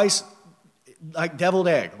twice like deviled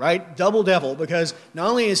egg, right? Double devil, because not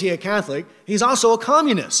only is he a Catholic, he's also a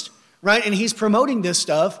communist, right? And he's promoting this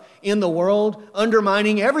stuff in the world,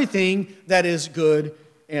 undermining everything that is good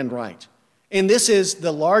and right. And this is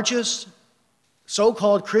the largest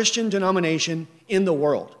so-called Christian denomination in the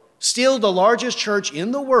world. Still, the largest church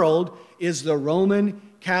in the world is the Roman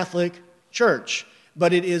Catholic Church.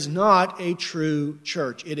 But it is not a true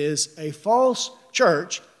church. It is a false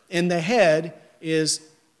church, and the head is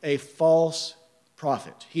a false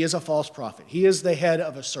prophet. He is a false prophet. He is the head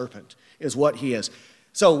of a serpent, is what he is.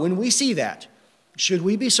 So when we see that, should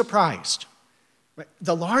we be surprised?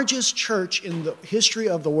 The largest church in the history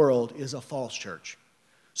of the world is a false church.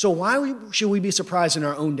 So why should we be surprised in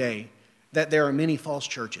our own day that there are many false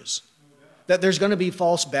churches? That there's going to be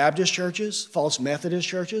false Baptist churches, false Methodist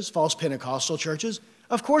churches, false Pentecostal churches.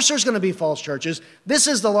 Of course there's going to be false churches. This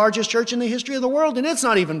is the largest church in the history of the world, and it's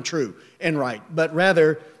not even true and right, but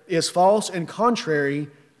rather is false and contrary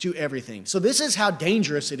to everything. So this is how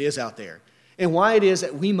dangerous it is out there, and why it is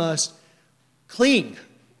that we must cling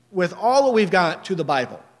with all that we've got to the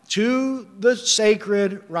Bible, to the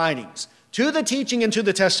sacred writings, to the teaching and to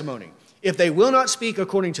the testimony. If they will not speak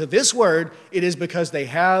according to this word, it is because they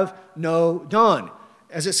have no dawn,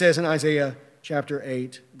 as it says in Isaiah chapter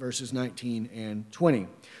 8, verses 19 and 20.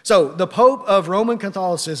 So the Pope of Roman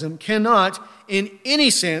Catholicism cannot in any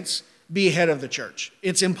sense be head of the church.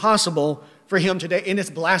 It's impossible for him today, and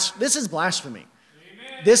this is blasphemy.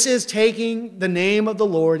 Amen. This is taking the name of the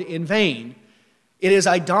Lord in vain. It is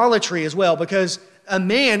idolatry as well, because a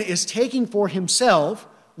man is taking for himself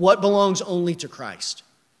what belongs only to Christ.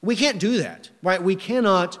 We can't do that, right? We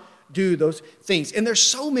cannot do those things. And there's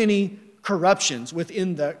so many corruptions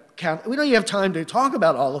within the Catholic. We don't even have time to talk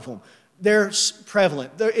about all of them. They're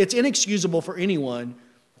prevalent. It's inexcusable for anyone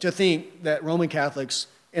to think that Roman Catholics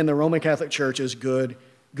and the Roman Catholic Church is good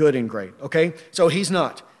and great, okay? So he's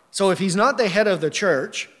not. So if he's not the head of the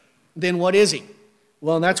church, then what is he?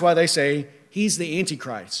 Well, and that's why they say he's the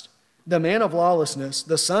antichrist, the man of lawlessness,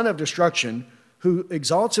 the son of destruction, who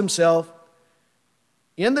exalts himself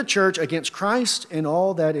in the church against Christ and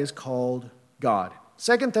all that is called God.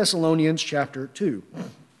 2 Thessalonians chapter 2.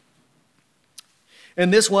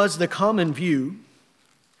 And this was the common view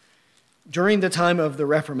during the time of the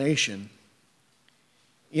Reformation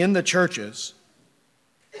in the churches,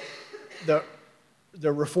 the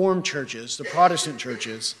Reformed churches, the Protestant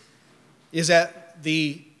churches, is that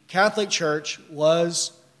the Catholic Church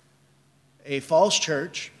was a false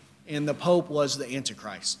church and the Pope was the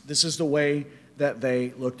Antichrist. This is the way that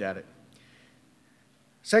they looked at it.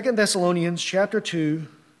 2 Thessalonians chapter 2,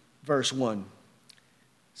 verse 1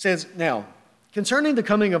 says, "Now, concerning the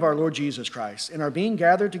coming of our Lord Jesus Christ and our being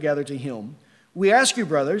gathered together to him, we ask you,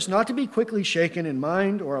 brothers, not to be quickly shaken in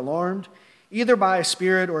mind or alarmed, either by a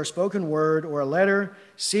spirit or a spoken word or a letter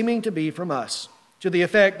seeming to be from us, to the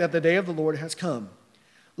effect that the day of the Lord has come.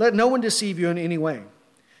 Let no one deceive you in any way.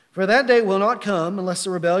 For that day will not come unless the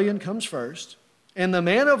rebellion comes first, and the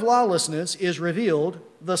man of lawlessness is revealed,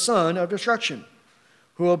 the son of destruction,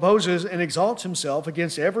 who opposes and exalts himself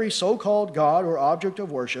against every so-called God or object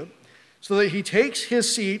of worship, so that he takes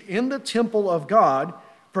his seat in the temple of God,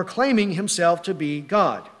 proclaiming himself to be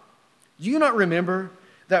God. Do you not remember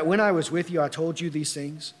that when I was with you I told you these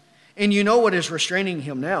things? And you know what is restraining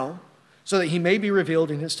him now, so that he may be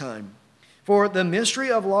revealed in his time. For the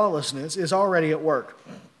mystery of lawlessness is already at work.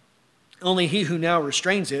 Only he who now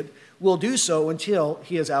restrains it will do so until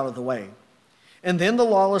he is out of the way. And then the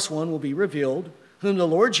lawless one will be revealed, whom the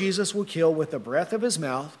Lord Jesus will kill with the breath of his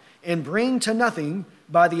mouth and bring to nothing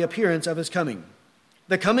by the appearance of his coming.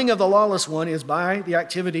 The coming of the lawless one is by the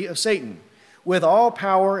activity of Satan, with all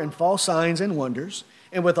power and false signs and wonders,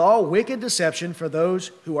 and with all wicked deception for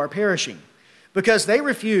those who are perishing, because they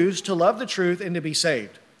refuse to love the truth and to be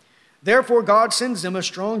saved. Therefore God sends them a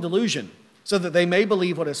strong delusion, so that they may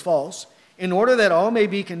believe what is false, in order that all may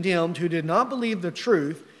be condemned who did not believe the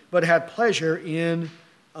truth, but had pleasure in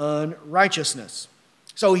unrighteousness.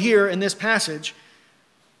 So here in this passage,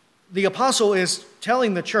 the apostle is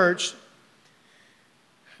telling the church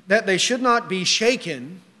that they should not be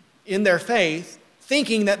shaken in their faith,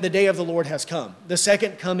 thinking that the day of the Lord has come. The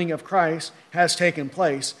second coming of Christ has taken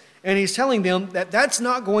place. And he's telling them that that's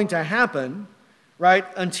not going to happen, right,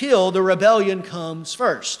 until the rebellion comes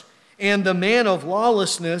first. And the man of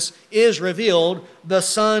lawlessness is revealed, the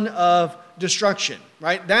son of destruction,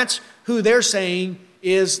 right? That's who they're saying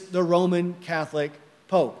is the Roman Catholic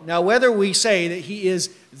Pope. Now, whether we say that he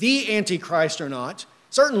is the Antichrist or not,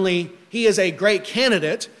 certainly he is a great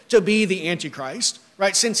candidate to be the Antichrist,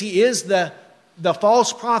 right? Since he is the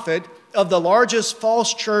false prophet of the largest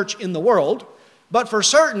false church in the world. But for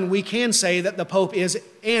certain, we can say that the Pope is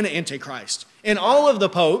an Antichrist. And all of the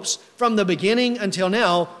popes, from the beginning until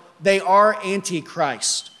now, they are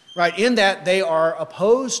Antichrist, right? In that they are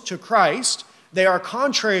opposed to Christ, they are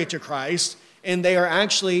contrary to Christ, and they are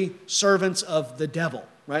actually servants of the devil,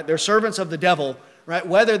 right? They're servants of the devil, right?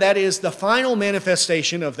 Whether that is the final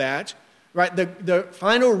manifestation of that, right? The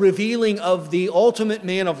final revealing of the ultimate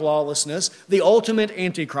man of lawlessness, the ultimate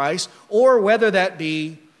Antichrist, or whether that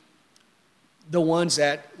be the ones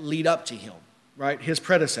that lead up to him, right? His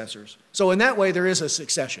predecessors. So in that way, there is a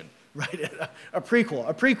succession, right? A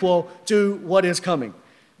prequel to what is coming.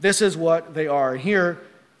 This is what they are. Here,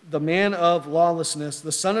 the man of lawlessness,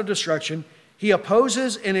 the son of destruction, he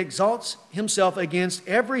opposes and exalts himself against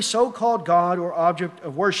every so-called God or object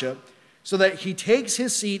of worship, so that he takes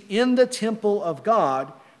his seat in the temple of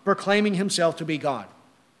God, proclaiming himself to be God.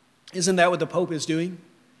 Isn't that what the Pope is doing?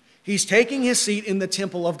 He's taking his seat in the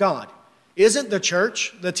temple of God. Isn't the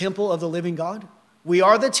church the temple of the living God? We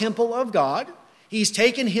are the temple of God. He's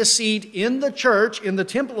taken his seat in the church, in the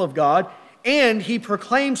temple of God, and he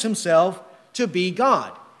proclaims himself to be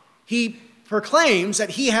God. He proclaims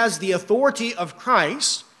that he has the authority of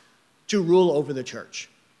Christ to rule over the church.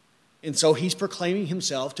 And so he's proclaiming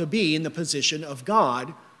himself to be in the position of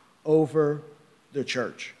God over the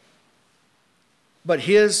church. But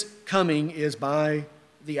his coming is by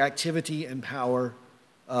the activity and power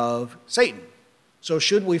of Satan. So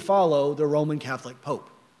should we follow the Roman Catholic Pope?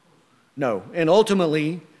 No. And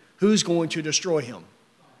ultimately, who's going to destroy him?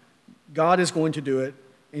 God is going to do it,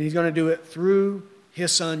 and he's going to do it through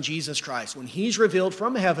his son, Jesus Christ. When he's revealed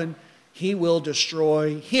from heaven, he will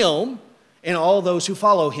destroy him and all those who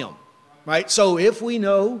follow him, right? So if we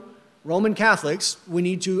know Roman Catholics, we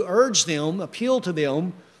need to urge them, appeal to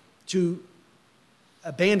them to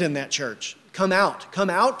abandon that church. Come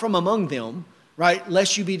out from among them, right?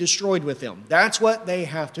 Lest you be destroyed with them. That's what they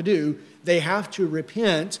have to do. They have to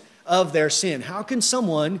repent of their sin. How can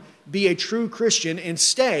someone be a true Christian and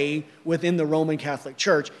stay within the Roman Catholic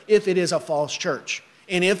Church if it is a false church?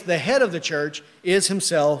 And if the head of the church is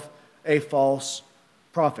himself a false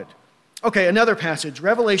prophet? Okay, another passage,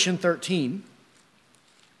 Revelation 13.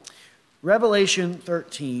 Revelation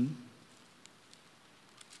 13.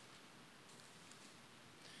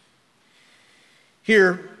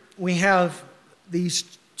 Here we have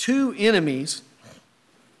these two enemies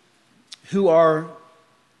who are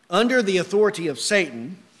under the authority of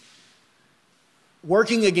Satan,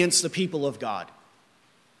 working against the people of God,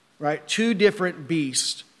 right? Two different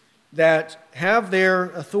beasts that have their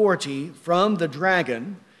authority from the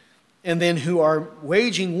dragon, and then who are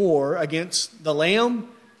waging war against the Lamb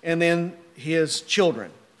and then his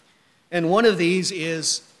children. And one of these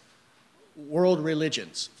is world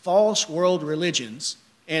religions, false world religions,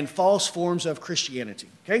 and false forms of Christianity,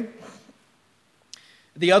 okay?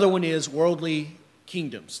 The other one is worldly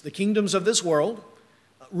kingdoms. The kingdoms of this world,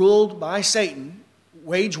 ruled by Satan,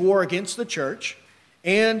 wage war against the church,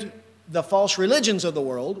 and the false religions of the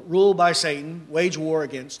world, ruled by Satan, wage war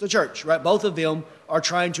against the church, right? Both of them are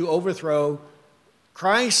trying to overthrow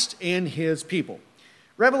Christ and his people.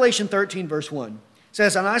 Revelation 13, verse 1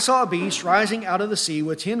 says, "And I saw a beast rising out of the sea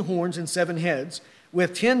with 10 horns and 7 heads,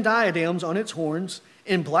 with 10 diadems on its horns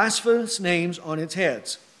and blasphemous names on its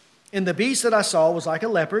heads. And the beast that I saw was like a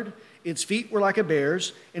leopard, its feet were like a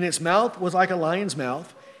bear's, and its mouth was like a lion's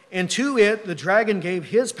mouth. And to it the dragon gave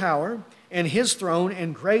his power and his throne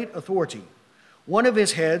and great authority. One of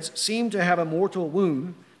his heads seemed to have a mortal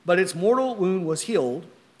wound, but its mortal wound was healed,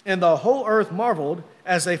 and the whole earth marveled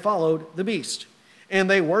as they followed the beast. And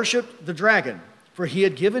they worshipped the dragon, for he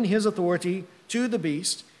had given his authority to the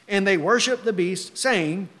beast, and they worship the beast,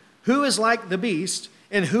 saying, "Who is like the beast,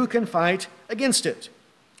 and who can fight against it?"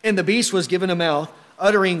 And the beast was given a mouth,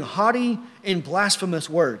 uttering haughty and blasphemous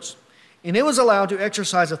words. And it was allowed to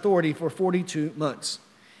exercise authority for 42 months.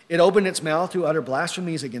 It opened its mouth to utter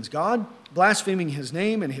blasphemies against God, blaspheming his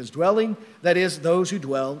name and his dwelling, that is, those who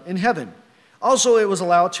dwell in heaven. Also, it was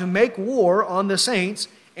allowed to make war on the saints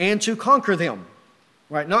and to conquer them.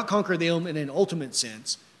 Right? Not conquer them in an ultimate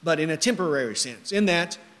sense, but in a temporary sense, in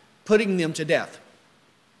that putting them to death.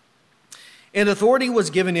 And authority was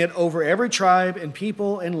given it over every tribe and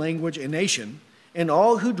people and language and nation, and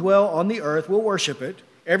all who dwell on the earth will worship it,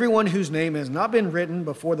 everyone whose name has not been written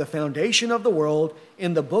before the foundation of the world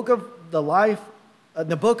in the book of life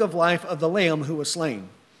of the Lamb who was slain.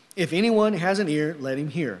 If anyone has an ear, let him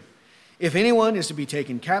hear. If anyone is to be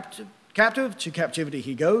taken captive, to captivity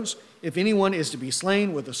he goes. If anyone is to be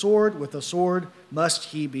slain with the sword must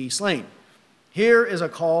he be slain. Here is a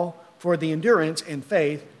call for the endurance and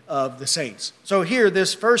faith of the saints. So here,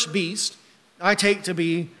 this first beast, I take to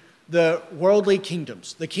be the worldly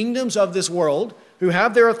kingdoms, the kingdoms of this world, who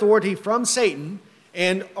have their authority from Satan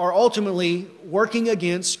and are ultimately working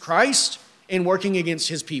against Christ and working against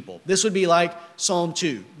his people. This would be like Psalm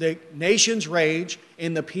 2. The nations rage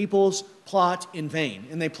and the peoples plot in vain.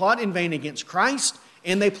 And they plot in vain against Christ,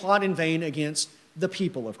 and they plot in vain against the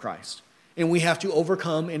people of Christ. And we have to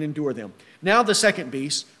overcome and endure them. Now the second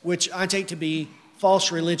beast, which I take to be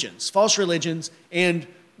false religions. False religions, and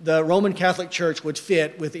the Roman Catholic Church would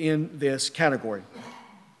fit within this category.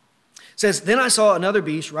 It says, "Then I saw another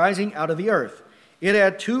beast rising out of the earth. It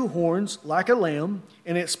had 2 horns like a lamb,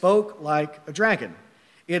 and it spoke like a dragon.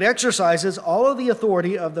 It exercises all of the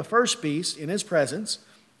authority of the first beast in his presence,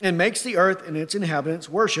 and makes the earth and its inhabitants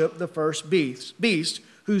worship the first beast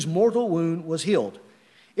whose mortal wound was healed.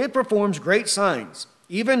 It performs great signs,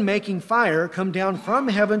 even making fire come down from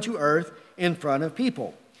heaven to earth in front of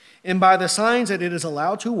people. And by the signs that it is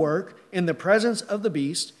allowed to work in the presence of the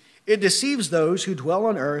beast, it deceives those who dwell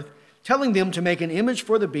on earth, telling them to make an image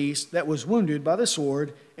for the beast that was wounded by the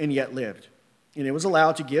sword and yet lived. And it was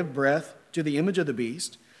allowed to give breath to the image of the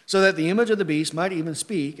beast, so that the image of the beast might even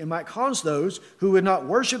speak and might cause those who would not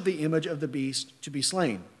worship the image of the beast to be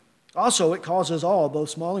slain. Also, it causes all, both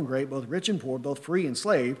small and great, both rich and poor, both free and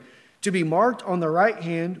slave, to be marked on the right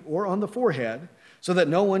hand or on the forehead, so that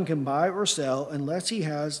no one can buy or sell unless he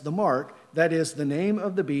has the mark, that is, the name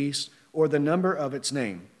of the beast or the number of its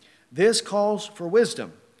name. This calls for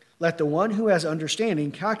wisdom. Let the one who has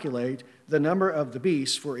understanding calculate the number of the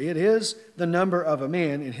beast, for it is the number of a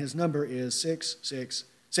man, and his number is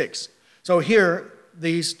 666. So here,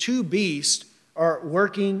 these 2 beasts are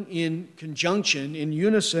working in conjunction, in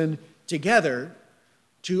unison, together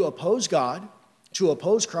to oppose God, to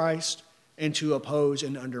oppose Christ, and to oppose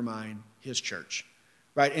and undermine his church.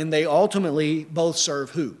 Right? And they ultimately both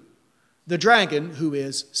serve who? The dragon, who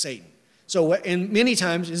is Satan. So, and many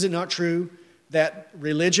times, is it not true that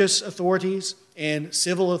religious authorities and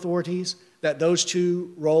civil authorities, that those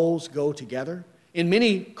 2 roles go together? In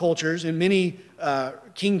many cultures, in many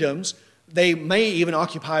kingdoms, they may even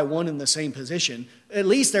occupy one and the same position. At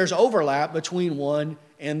least there's overlap between one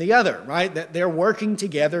and the other, right? That they're working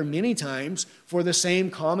together many times for the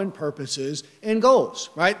same common purposes and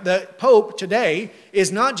goals, right? The Pope today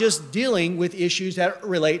is not just dealing with issues that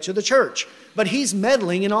relate to the church, but he's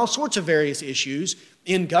meddling in all sorts of various issues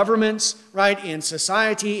in governments, right? In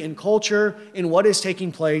society, in culture, in what is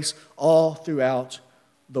taking place all throughout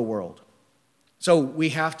the world. So we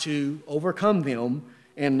have to overcome them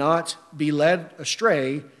and not be led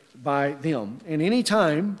astray by them. And any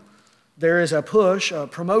time there is a push, a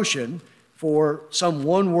promotion for some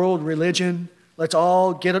one world religion, let's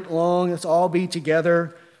all get along, let's all be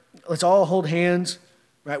together, let's all hold hands,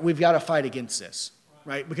 right? We've got to fight against this,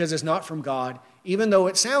 right? Because it's not from God. Even though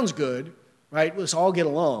it sounds good, right? Let's all get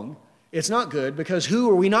along. It's not good, because who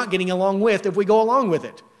are we not getting along with if we go along with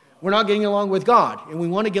it? We're not getting along with God. And we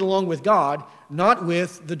want to get along with God, not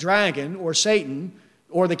with the dragon or Satan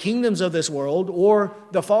or the kingdoms of this world or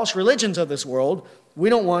the false religions of this world. We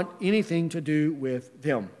don't want anything to do with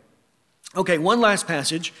them. Okay, one last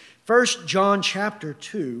passage. 1 John chapter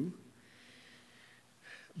 2,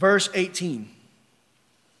 verse 18.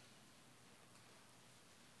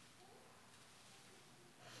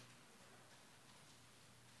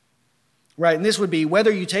 Right, and this would be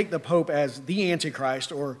whether you take the Pope as the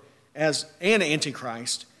Antichrist or as an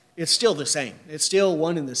Antichrist, it's still the same. It's still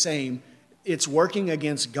one and the same. It's working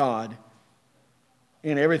against God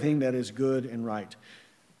and everything that is good and right.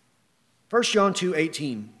 1 John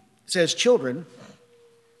 2:18 says, "Children,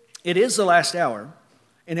 it is the last hour,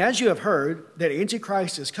 and as you have heard that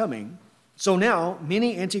Antichrist is coming, So now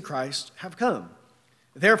many antichrists have come.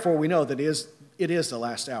 Therefore we know that it is the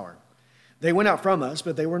last hour. They went out from us,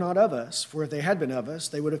 but they were not of us. For if they had been of us,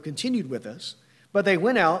 they would have continued with us. But they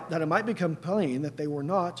went out that it might become plain that they were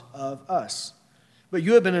not of us. But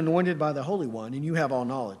you have been anointed by the Holy One, and you have all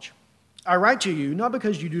knowledge. I write to you, not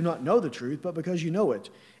because you do not know the truth, but because you know it,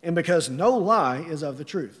 and because no lie is of the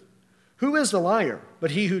truth. Who is the liar,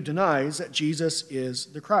 but he who denies that Jesus is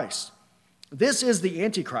the Christ? This is the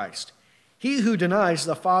Antichrist, he who denies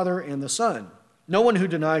the Father and the Son. No one who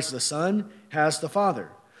denies the Son has the Father.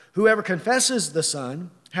 Whoever confesses the Son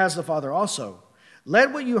has the Father also.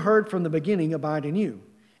 Let what you heard from the beginning abide in you.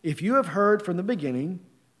 If you have heard from the beginning,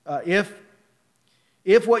 if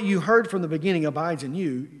what you heard from the beginning abides in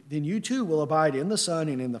you, then you too will abide in the Son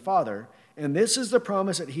and in the Father. And this is the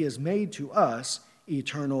promise that he has made to us,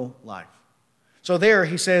 eternal life. So there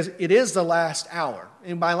he says, it is the last hour.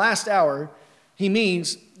 And by last hour, he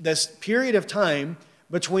means this period of time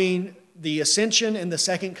between the ascension and the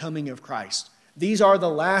second coming of Christ. These are the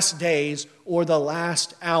last days or the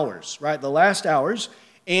last hours, right? The last hours.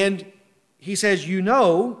 And he says,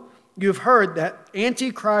 you've heard that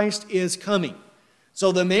Antichrist is coming.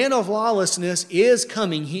 So the man of lawlessness is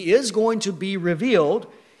coming. He is going to be revealed.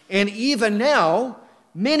 And even now,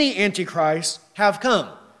 many antichrists have come.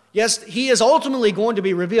 Yes, he is ultimately going to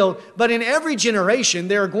be revealed, but in every generation,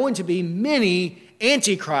 there are going to be many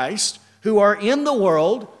antichrists who are in the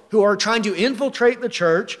world, who are trying to infiltrate the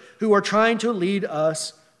church, who are trying to lead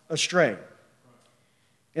us astray.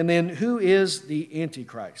 And then, who is the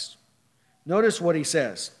Antichrist? Notice what he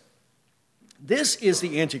says. This is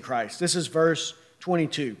the Antichrist. This is verse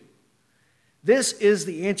 22. This is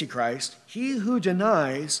the Antichrist, he who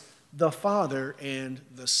denies the Father and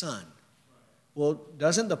the Son. Well,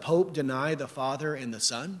 doesn't the Pope deny the Father and the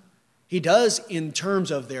Son? He does in terms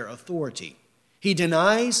of their authority. He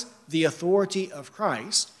denies the authority of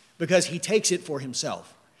Christ because he takes it for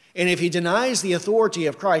himself. And if he denies the authority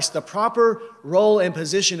of Christ, the proper role and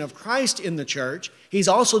position of Christ in the church, he's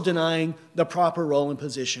also denying the proper role and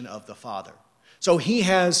position of the Father. So he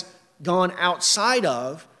has gone outside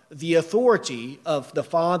of the authority of the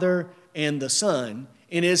Father and the Son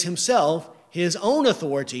and is himself his own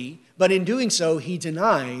authority, but in doing so, he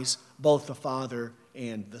denies both the Father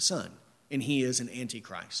and the Son, and he is an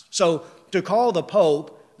Antichrist. So to call the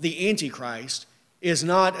Pope the Antichrist is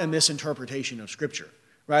not a misinterpretation of Scripture,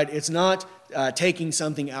 right? It's not taking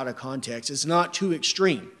something out of context. It's not too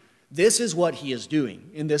extreme. This is what he is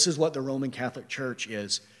doing, and this is what the Roman Catholic Church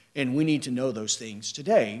is, and we need to know those things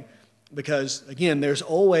today because, again, there's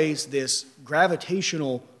always this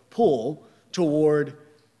gravitational pull toward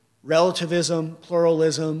relativism,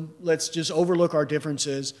 pluralism. Let's just overlook our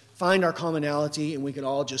differences, find our commonality, and we can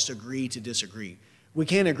all just agree to disagree. We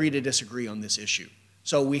can't agree to disagree on this issue.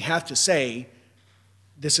 So we have to say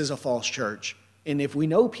this is a false church. And if we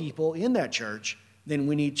know people in that church, then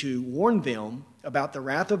we need to warn them about the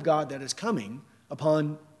wrath of God that is coming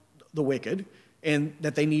upon the wicked and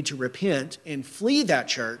that they need to repent and flee that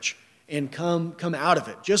church and come out of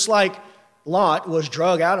it. Just like Lot was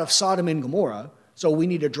dragged out of Sodom and Gomorrah, so we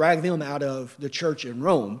need to drag them out of the church in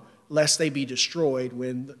Rome, lest they be destroyed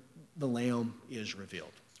when the Lamb is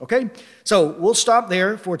revealed. Okay? So we'll stop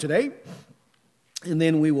there for today, and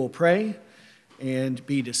then we will pray and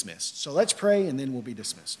be dismissed. So let's pray, and then we'll be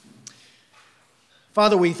dismissed.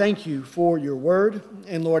 Father, we thank you for your word,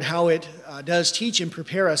 and Lord, how it does teach and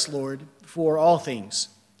prepare us, Lord, for all things.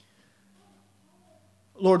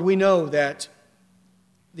 Lord, we know that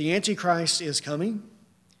the Antichrist is coming.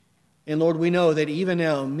 And Lord, we know that even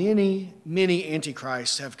now, many, many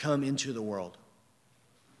antichrists have come into the world.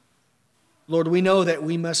 Lord, we know that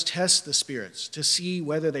we must test the spirits to see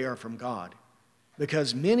whether they are from God,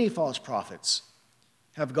 because many false prophets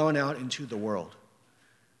have gone out into the world.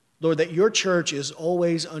 Lord, that your church is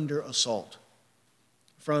always under assault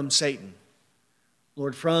from Satan.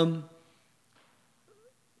 Lord, from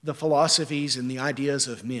the philosophies and the ideas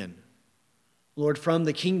of men. Lord, from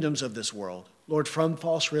the kingdoms of this world. Lord, from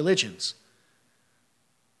false religions.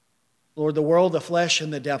 Lord, the world, the flesh,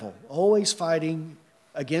 and the devil, always fighting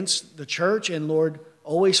against the church, and Lord,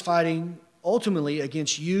 always fighting ultimately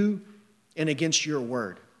against you and against your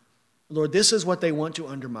word. Lord, this is what they want to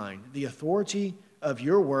undermine, the authority of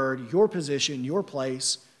your word, your position, your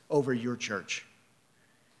place over your church.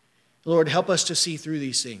 Lord, help us to see through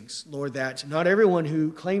these things. Lord, that not everyone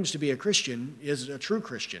who claims to be a Christian is a true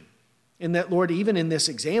Christian. And that, Lord, even in this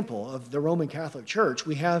example of the Roman Catholic Church,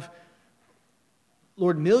 we have,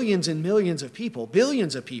 Lord, millions and millions of people,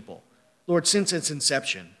 billions of people, Lord, since its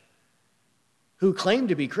inception, who claim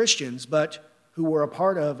to be Christians, but who were a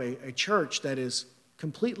part of a church that is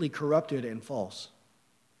completely corrupted and false.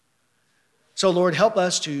 So, Lord, help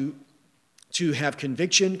us to have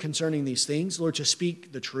conviction concerning these things, Lord, to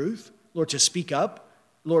speak the truth, Lord, to speak up,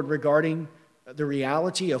 Lord, regarding the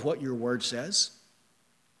reality of what your word says.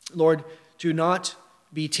 Lord, to not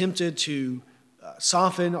be tempted to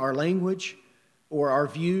soften our language or our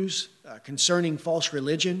views concerning false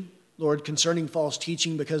religion, Lord, concerning false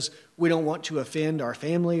teaching, because we don't want to offend our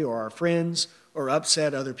family or our friends or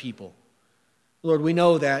upset other people. Lord, we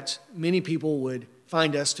know that many people would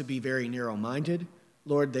find us to be very narrow-minded.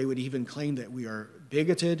 Lord, they would even claim that we are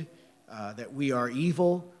bigoted, that we are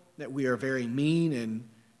evil, that we are very mean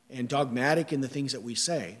and dogmatic in the things that we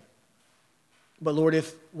say. But Lord,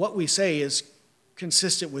 if what we say is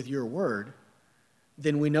consistent with your word,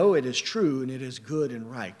 then we know it is true and it is good and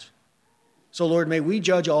right. So Lord, may we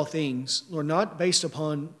judge all things, Lord, not based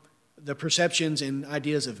upon the perceptions and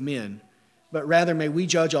ideas of men, but rather may we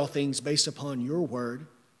judge all things based upon your word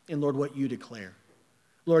and, Lord, what you declare.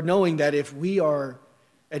 Lord, knowing that if we are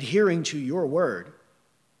adhering to your word,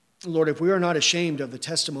 Lord, if we are not ashamed of the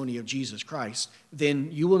testimony of Jesus Christ, then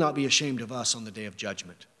you will not be ashamed of us on the day of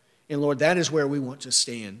judgment. And Lord, that is where we want to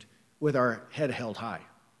stand with our head held high.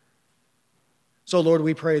 So Lord,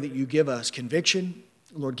 we pray that you give us conviction,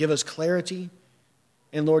 Lord, give us clarity,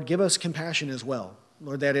 and Lord, give us compassion as well.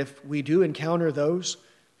 Lord, that if we do encounter those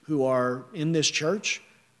who are in this church,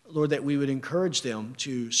 Lord, that we would encourage them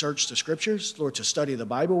to search the scriptures, Lord, to study the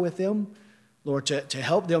Bible with them, Lord, to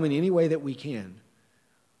help them in any way that we can,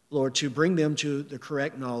 Lord, to bring them to the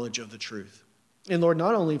correct knowledge of the truth. And Lord,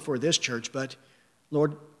 not only for this church, but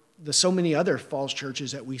Lord, the so many other false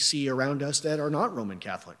churches that we see around us that are not Roman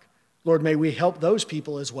Catholic. Lord, may we help those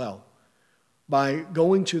people as well by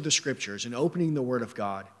going to the scriptures and opening the word of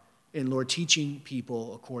God and, Lord, teaching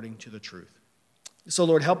people according to the truth. So,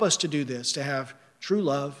 Lord, help us to do this, to have true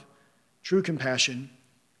love, true compassion,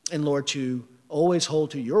 and, Lord, to always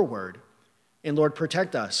hold to your word. And, Lord,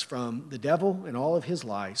 protect us from the devil and all of his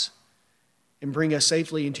lies and bring us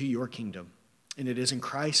safely into your kingdom. And it is in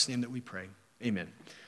Christ's name that we pray. Amen.